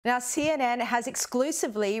Now, CNN has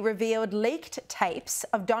exclusively revealed leaked tapes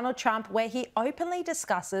of Donald Trump where he openly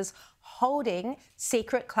discusses holding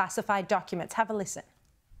secret classified documents. Have a listen.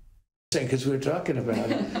 Because we were talking about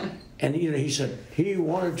it, and he said he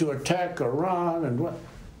wanted to attack Iran and what?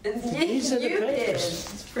 These are the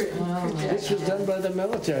papers. This was done by the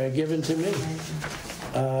military, given to me.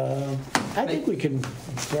 I think we can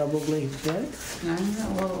probably, right? I don't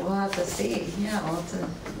know. We'll have to see. Yeah, we'll have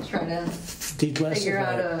to try to figure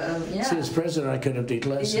out declassify. See, as president, I could have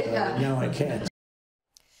declassified it. Now I can't.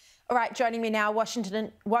 All right, joining me now,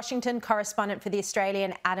 Washington correspondent for The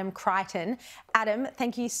Australian, Adam Crichton. Adam,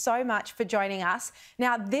 thank you so much for joining us.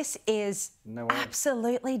 Now, this is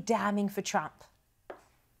absolutely damning for Trump,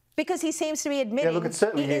 because he seems to be admitting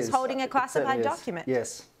he is holding a classified document.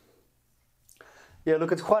 Yes. Yeah,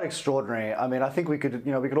 look, it's quite extraordinary. I mean, I think we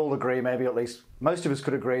could all agree, maybe at least most of us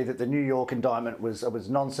could agree, that the New York indictment was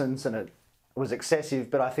nonsense and it was excessive.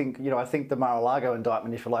 But I think the Mar-a-Lago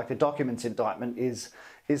indictment, if you like, the documents indictment is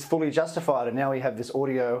fully justified. And now we have this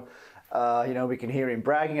audio. We can hear him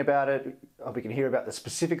bragging about it. We can hear about the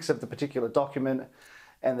specifics of the particular document,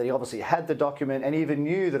 and that he obviously had the document and even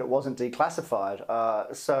knew that it wasn't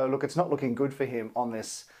declassified. So look, it's not looking good for him on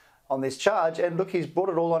this charge. And look, he's brought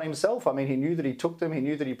it all on himself. I mean, he knew that he took them, he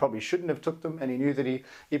knew that he probably shouldn't have took them, and he knew that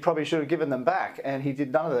he probably should have given them back, and he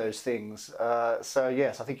did none of those things. So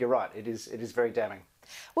yes, I think you're right. It is very damning.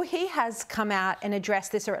 Well, he has come out and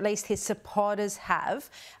addressed this, or at least his supporters have.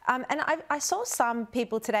 And I saw some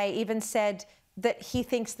people today even said that he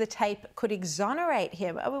thinks the tape could exonerate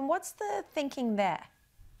him. I mean, what's the thinking there?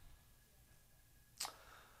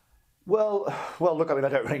 Well, look, I mean, I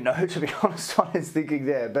don't really know, to be honest, on his thinking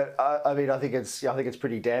there, but I think it's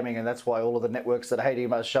pretty damning, and that's why all of the networks that are hating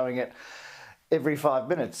him are showing it every 5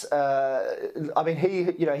 minutes. I mean,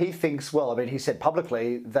 he thinks, well, I mean, he said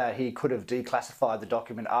publicly that he could have declassified the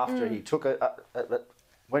document after he took it,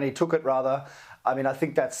 when he took it, rather. I mean, I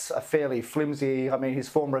think that's a fairly flimsy. I mean, his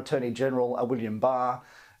former Attorney General, William Barr,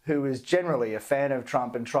 who is generally a fan of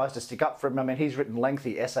Trump and tries to stick up for him. I mean, he's written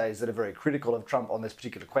lengthy essays that are very critical of Trump on this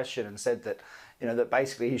particular question, and said that, that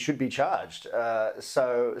basically he should be charged.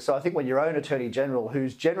 So I think when your own Attorney General,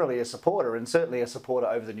 who's generally a supporter, and certainly a supporter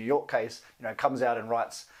over the New York case, comes out and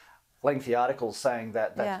writes lengthy articles saying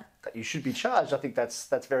that you should be charged, I think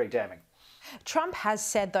that's very damning. Trump has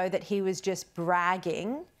said, though, that he was just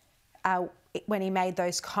bragging when he made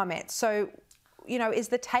those comments. So, is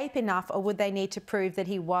the tape enough, or would they need to prove that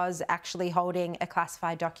he was actually holding a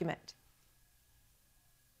classified document?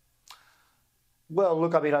 Well,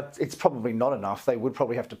 look, I mean, it's probably not enough. They would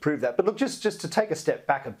probably have to prove that. But look, just to take a step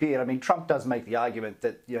back a bit, I mean, Trump does make the argument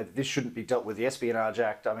that this shouldn't be dealt with the Espionage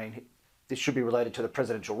Act. I mean, this should be related to the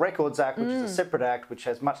Presidential Records Act, which is a separate act, which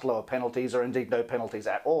has much lower penalties, or indeed no penalties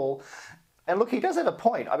at all. And look, he does have a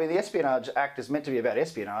point. I mean, the Espionage Act is meant to be about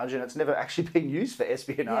espionage, and it's never actually been used for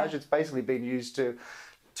espionage. Yeah. It's basically been used to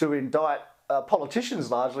indict politicians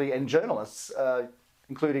largely, and journalists,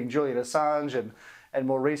 including Julian Assange and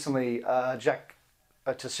more recently Jack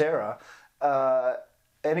Teixeira,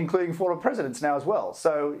 and including former presidents now as well.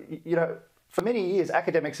 So, for many years,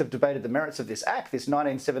 academics have debated the merits of this act, this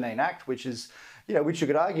 1917 Act, which is, which you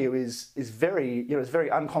could argue is very, is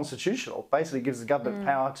very unconstitutional. Basically, gives the government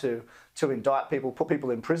power to indict people, put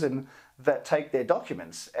people in prison that take their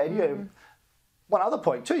documents. And one other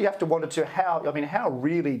point too, you have to wonder too how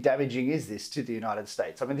really damaging is this to the United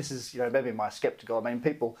States? I mean, this is maybe my skeptical. I mean,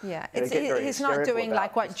 people. Yeah, he's not doing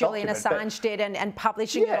like what Julian Assange did and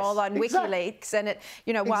publishing it all on WikiLeaks. And it,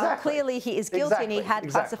 while clearly he is guilty and he had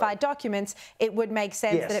classified documents, it would make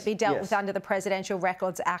sense that it be dealt with under the Presidential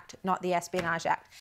Records Act, not the Espionage Act.